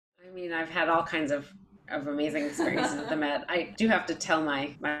mean, I've had all kinds of amazing experiences at the Met. I do have to tell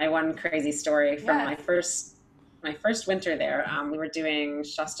my one crazy story from Yes. my first winter there. We were doing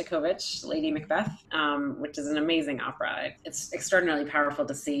Shostakovich, Lady Macbeth, which is an amazing opera. It's extraordinarily powerful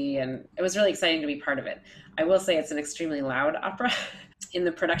to see, and it was really exciting to be part of it. I will say it's an extremely loud opera. In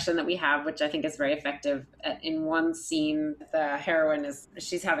the production that we have, which I think is very effective. In one scene, the heroine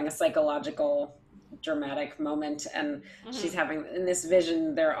she's having a psychological dramatic moment, and she's Hmm. having in this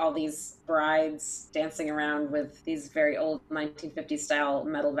vision there are all these brides dancing around with these very old 1950s style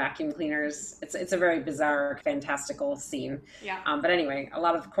metal vacuum cleaners. It's a very bizarre, fantastical scene. Yeah. But anyway, a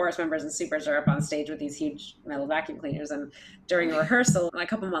lot of chorus members and supers are up on stage with these huge metal vacuum cleaners, and during a rehearsal a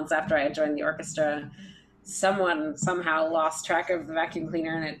couple months after I had joined the orchestra, someone somehow lost track of the vacuum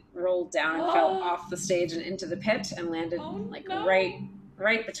cleaner and it rolled down and fell Oh, off the stage and into the pit and landed oh like no.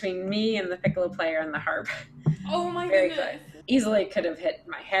 right between me and the piccolo player and the harp. Oh my Very good. goodness. Easily could have hit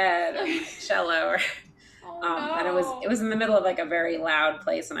my head or my cello, or Oh and it no. was in the middle of like a very loud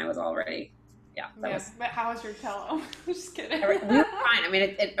place, and I was already, yeah, that Yeah, was. but how was your cello? Just kidding. We were fine. I mean,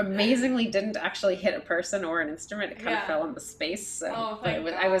 it amazingly didn't actually hit a person or an instrument. It kind of Yeah. fell into space. So, Oh, but thank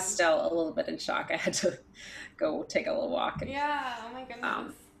I was God. still a little bit in shock. I had to go take a little walk and Yeah, oh my goodness.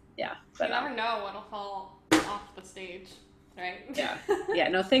 um, yeah, You but never know what'll fall off the stage, right? yeah, yeah.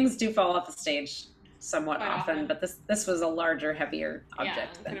 No, things do fall off the stage somewhat Quite often, often. but this was a larger, heavier Yeah,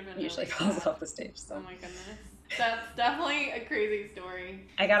 object it could than have been usually really falls bad. off the stage. Oh So my goodness. That's definitely a crazy story.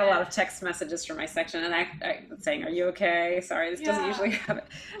 I got a lot And of text messages from my section, and I saying, "Are you okay? Sorry, this doesn't yeah. usually happen."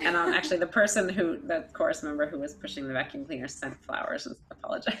 And actually, the chorus member who was pushing the vacuum cleaner, sent flowers and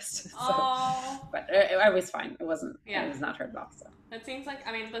apologized. So, Oh, but I was fine. It wasn't. yeah. It was not heard off. So It seems like,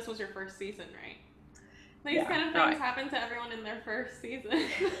 I mean, this was your first season, right? These yeah, kind of no, things happen to everyone in their first season.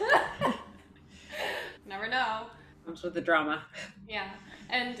 Never know. comes with the drama. Yeah.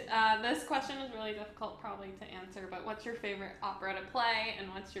 And this question is really difficult probably to answer, but what's your favorite opera to play and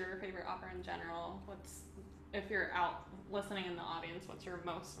what's your favorite opera in general? If you're out listening in the audience, what's your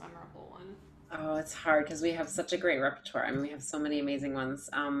most memorable one? Oh, it's hard because we have such a great repertoire. I mean, we have so many amazing ones.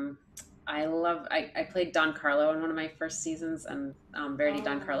 I played Don Carlo in one of my first seasons, and Verdi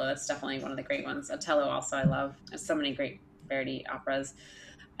Don Oh, Carlo, that's definitely one of the great ones. Otello also I love. There's so many great Verdi operas.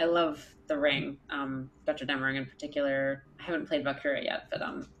 I love The Ring, Dr. Demmering in particular. I haven't played Valkyria yet, but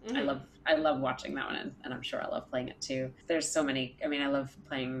mm-hmm. I love watching that one, and I'm sure I love playing it too. There's so many. I mean, I love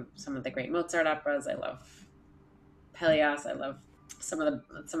playing some of the great Mozart operas. I love Pelléas. I love some of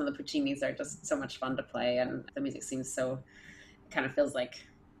the Puccinis are just so much fun to play, and the music seems so. It kind of feels like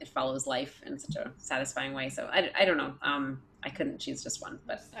it follows life in such a satisfying way. So I don't know. I couldn't choose just one,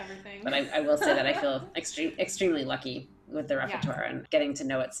 Just everything. but I will say that I feel extremely lucky with the Yeah. repertoire and getting to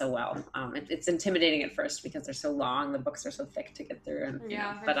know it so well. It's intimidating at first because they're so long, the books are so thick to get through, and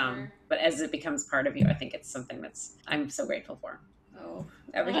Yeah, for sure. but as it becomes part of you, I think it's something that's I'm so grateful for. Oh,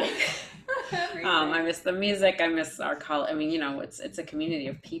 everything. I Everything. miss the music. I miss our call. I mean, it's a community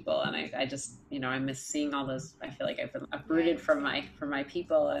of people, and I just I miss seeing all those. I feel like I've been uprooted Right. from my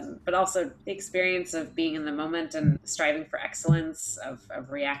people, and but also the experience of being in the moment and striving for excellence, of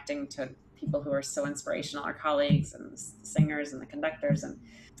reacting to people who are so inspirational, our colleagues and the singers and the conductors, and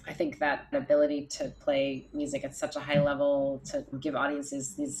I think that ability to play music at such a high level, to give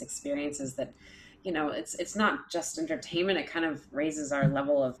audiences these experiences that it's not just entertainment. It kind of raises our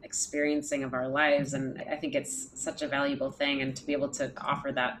level of experiencing of our lives, and I think it's such a valuable thing, and to be able to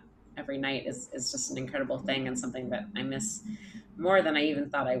offer that every night is just an incredible thing, and something that I miss more than I even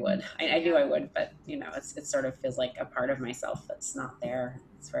thought I would. I knew I Yeah, would, but it sort of feels like a part of myself that's not there.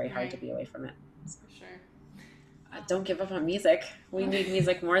 It's very hard to right. be away from it. For sure. Don't give up on music. We need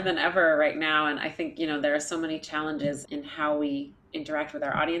music more than ever right now. And I think, there are so many challenges in how we interact with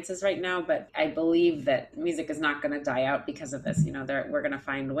our audiences right now. But I believe that music is not going to die out because of this. We're going to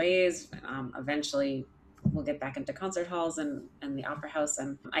find ways. Eventually, we'll get back into concert halls and the opera house.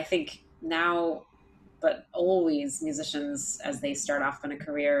 And I think now, but always, musicians, as they start off in a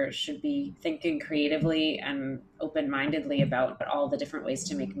career, should be thinking creatively and open-mindedly about all the different ways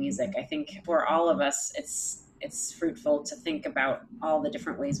to make music. I think for all of us, it's fruitful to think about all the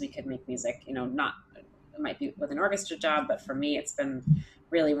different ways we could make music. Not it might be with an orchestra job, but for me, it's been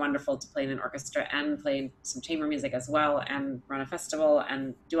really wonderful to play in an orchestra and play some chamber music as well, and run a festival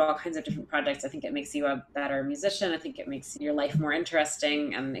and do all kinds of different projects. I think it makes you a better musician. I think it makes your life more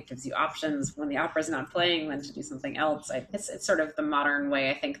interesting, and it gives you options when the opera's not playing then to do something else. It's sort of the modern way.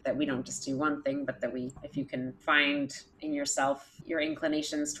 I think that we don't just do one thing, but that if you can find in yourself your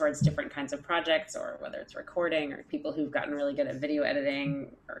inclinations towards different kinds of projects, or whether it's recording, or people who've gotten really good at video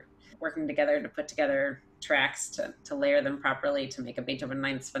editing, or working together to put together tracks to layer them properly to make a Beethoven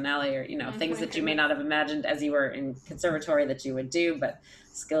Ninth finale, or Oh things my that you may goodness. not have imagined as you were in conservatory that you would do, but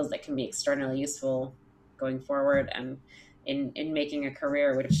skills that can be extraordinarily useful going forward and in making a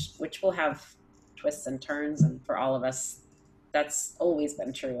career which will have twists and turns. And for all of us, that's always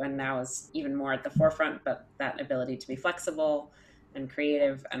been true and now is even more at the forefront. But that ability to be flexible and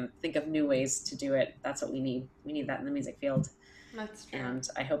creative and think of new ways to do it, that's what we need that in the music field. That's true. And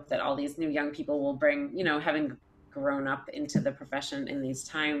I hope that all these new young people will bring, having grown up into the profession in these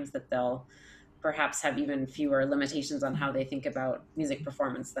times, that they'll perhaps have even fewer limitations on how they think about music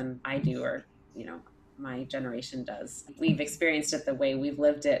performance than I do, or my generation does. We've experienced it the way we've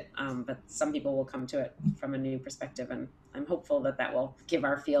lived it, but some people will come to it from a new perspective, and I'm hopeful that that will give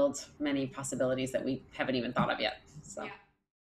our field many possibilities that we haven't even thought of yet. So. Yeah.